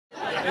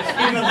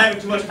Speaking of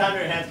having too much time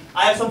in your hands,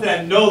 I have something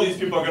I know these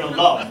people are going to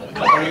love.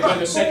 Are you going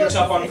to set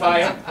yourself on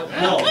fire?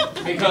 No.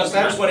 Because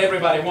that's what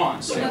everybody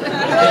wants.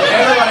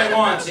 Everybody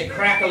wants a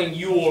crackling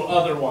Yule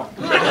other one.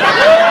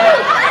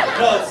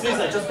 No, it's these.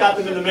 I just got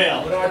them in the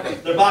mail. What are they?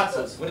 They're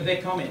boxes. What did they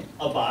come in?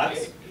 A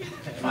box.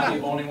 Am I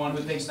the only one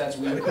who thinks that's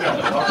weird?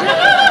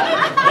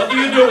 What do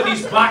you do with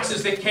these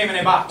boxes that came in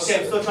a box? Okay,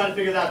 I'm still trying to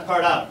figure that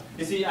part out.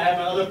 You see, I have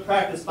my other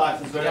practice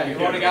boxes right over Yeah, here.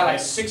 you've already got like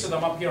 6 of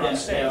them up here on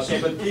stage.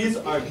 Okay, but these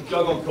are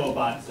JuggleCo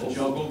boxes.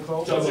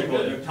 JuggleCo? JuggleCo.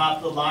 They're top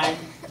of the line,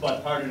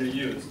 but harder to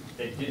use.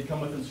 They did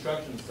come with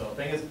instructions, so the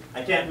thing is,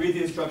 I can't read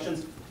the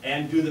instructions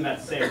and do them at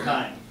the same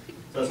time.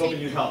 So I was hoping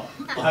you'd help.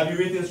 I'll have you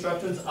read the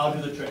instructions, I'll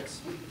do the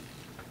tricks.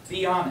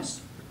 Be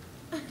honest.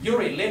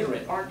 You're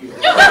illiterate, aren't you?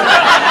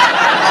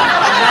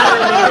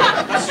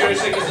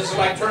 Seriously, because this is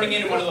like turning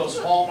into one of those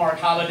Hallmark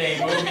holiday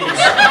movies. If you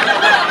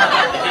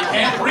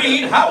can't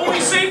read, how will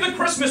we save the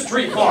Christmas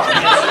tree farm?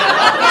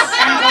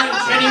 Santa and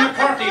Jenny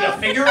McCarthy to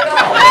figure it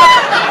out.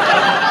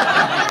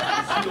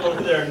 Go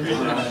over there and read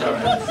the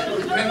instructions.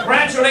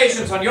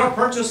 Congratulations on your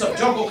purchase of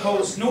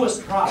JuggleCo's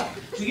newest product.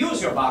 To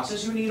use your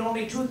boxes, you need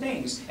only 2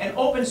 things: an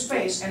open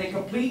space and a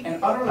complete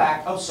and utter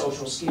lack of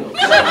social skills.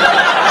 Say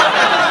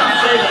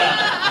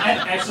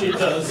that. Actually, it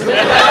does.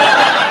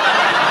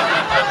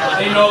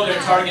 They know their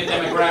target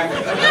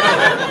demographic.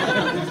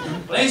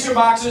 Place your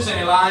boxes in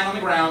a line on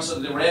the ground so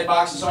that the red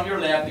box is on your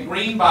left, the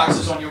green box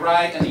is on your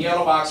right, and the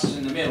yellow box is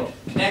in the middle.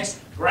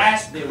 Next,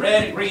 grasp the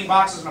red and green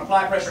boxes and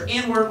apply pressure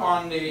inward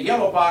on the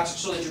yellow box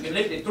so that you can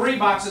lift the 3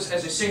 boxes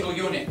as a single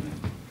unit.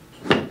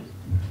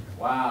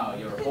 Wow,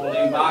 you're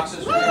holding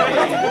boxes with your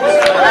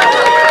hands.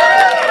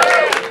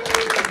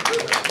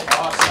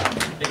 Awesome.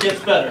 It gets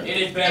better.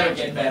 It better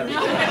get better.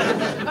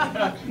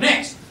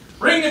 Next,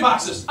 bring the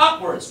boxes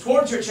upwards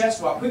towards your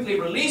chest while quickly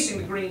releasing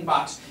the green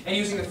box and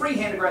using the free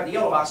hand to grab the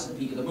yellow box at the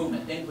peak of the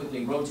movement. Then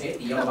quickly rotate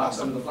the yellow box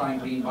under the flying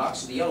green box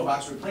so the yellow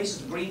box replaces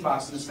the green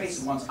box in the space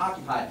it once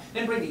occupied.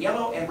 Then bring the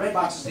yellow and red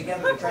boxes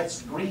together to catch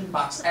the green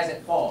box as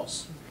it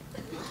falls.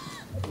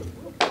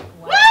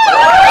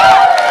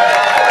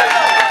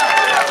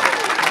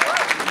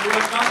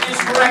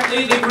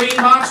 Correctly, the green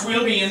box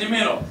will be in the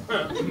middle.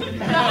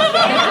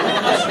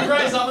 I'm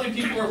surprised how many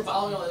people are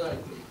following all that.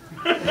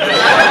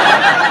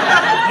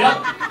 Yep.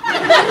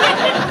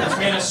 It's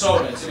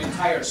Minnesota. It's an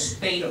entire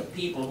state of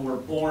people who were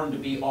born to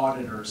be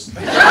auditors.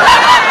 That's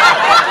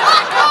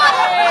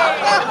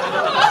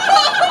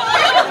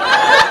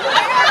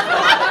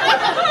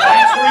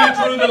where you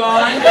drew the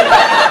line.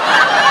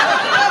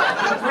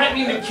 You're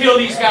threatening to kill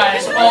these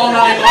guys all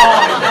night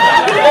long.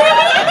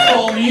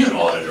 Call me an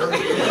auditor.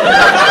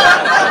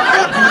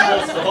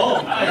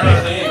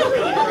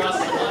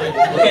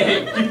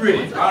 Okay, keep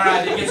reading. All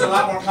right, it gets a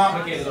lot more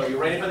complicated though. You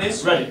ready for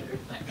this? Ready.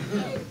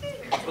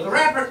 With a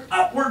rapid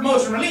upward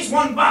motion, release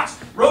 1 box.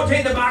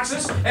 Rotate the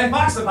boxes and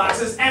box the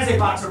boxes as a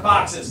box of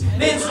boxes.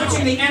 Then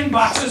switching the end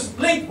boxes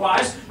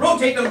lengthwise,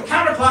 rotate them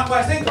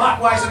counterclockwise, then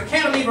clockwise in a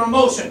cantilever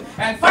motion.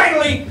 And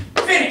finally,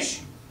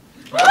 finish.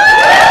 You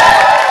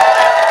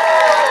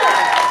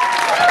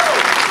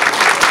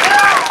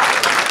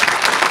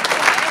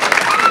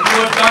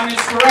have done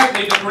this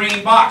correctly. The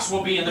green box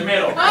will be in the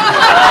middle.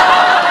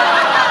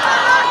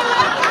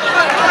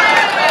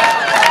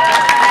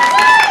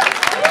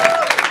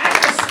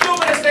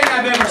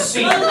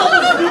 There's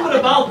nothing stupid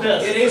about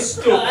this. It is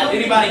stupid.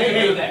 Anybody can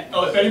do that.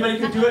 Oh, if anybody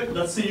can do it,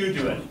 let's see you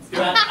do it.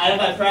 I have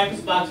my practice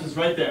boxes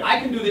right there. I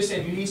can do this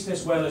at least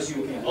as well as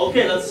you can.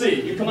 Okay, let's see.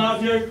 You come out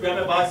here, grab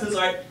my boxes.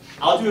 All right,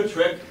 I'll do a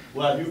trick.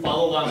 We'll have you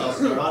follow along. I'll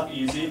start off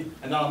easy,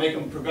 and then I'll make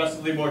them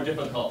progressively more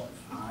difficult.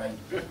 Fine.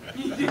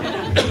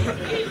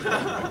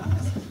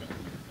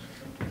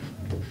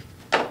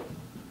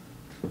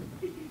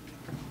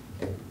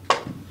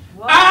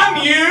 I'm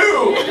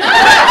you!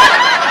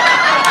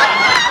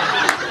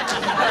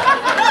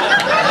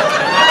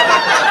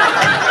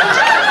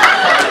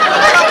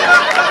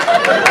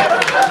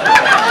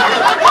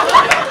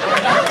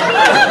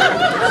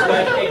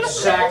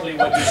 Exactly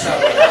what you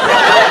sound like.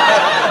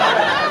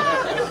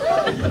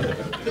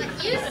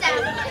 You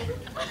sound like.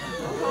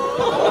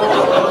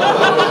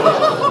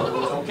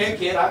 It's okay,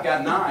 kid. I've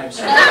got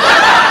knives.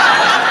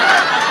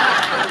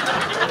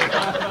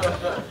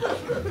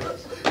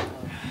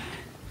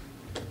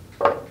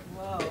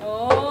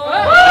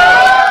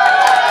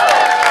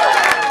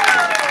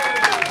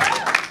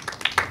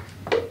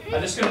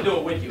 I'm just going to do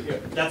it with you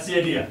here. That's the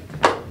idea.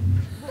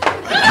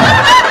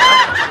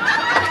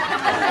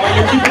 Oh,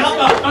 you're keeping up?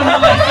 I'm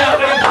not like that.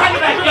 Behind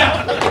your back,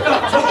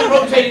 yeah. Totally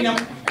rotating them.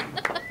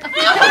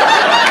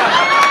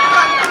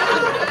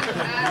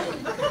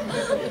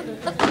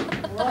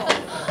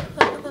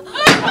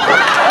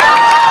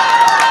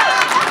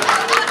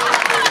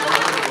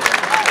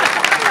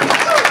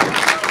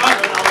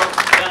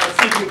 Let's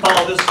see if you can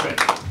follow this trick.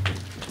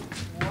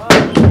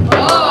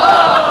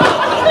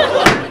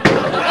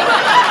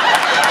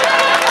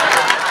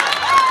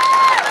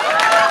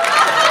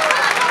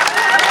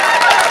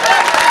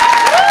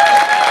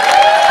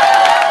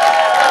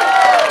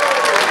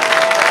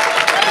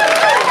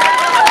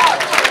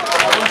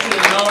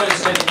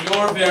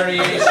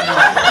 variation,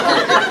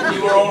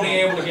 you were only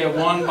able to get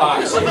one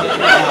box. But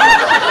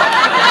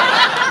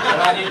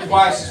I did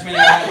twice as many. I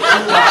had 2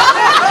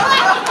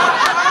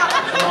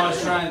 boxes. So I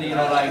was trying to,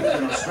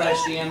 stretch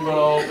the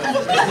envelope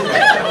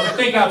and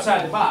think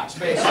outside the box,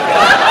 basically.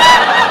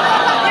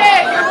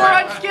 Yeah, you're more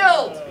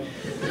unskilled.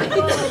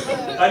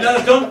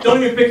 No,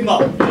 don't even pick them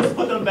up. Just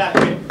put them back.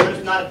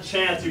 There's not a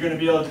chance you're going to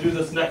be able to do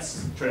this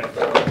next trick.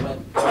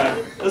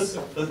 Alright, this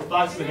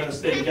box is going to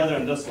stay together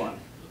in this one.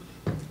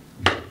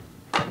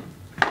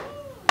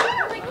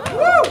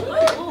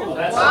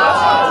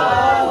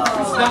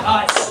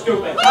 That's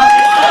stupid.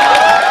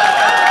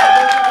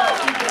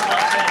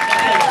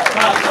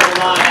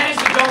 That is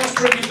the dumbest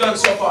trick you've done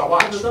so far.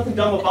 Watch. There's nothing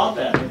dumb about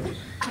that.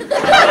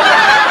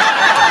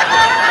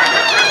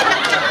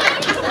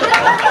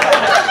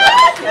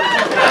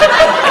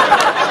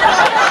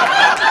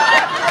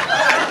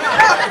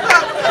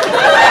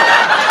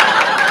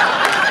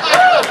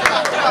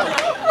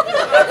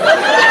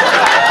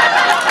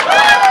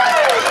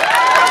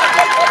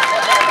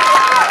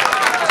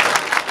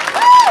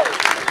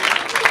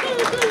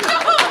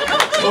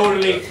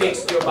 Totally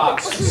fixed your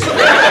boxes.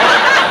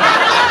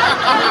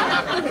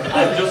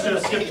 I'm just going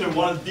to skip to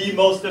one of the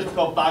most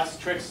difficult box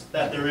tricks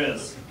that there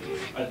is.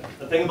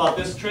 The thing about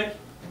this trick,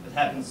 it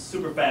happens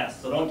super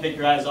fast, so don't take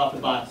your eyes off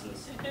the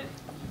boxes.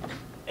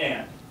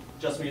 And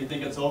just when you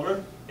think it's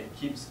over, it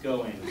keeps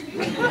going.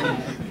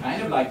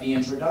 Kind of like the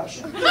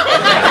introduction. It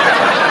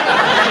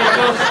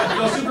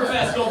goes super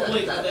fast, don't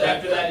blink. But then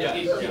after that,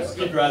 you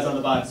Keep your eyes on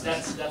the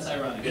boxes. That's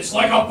ironic. It's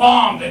like a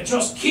bomb that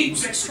just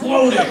keeps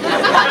exploding.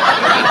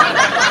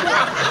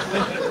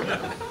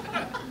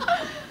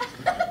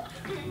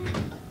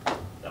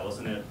 That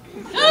wasn't it.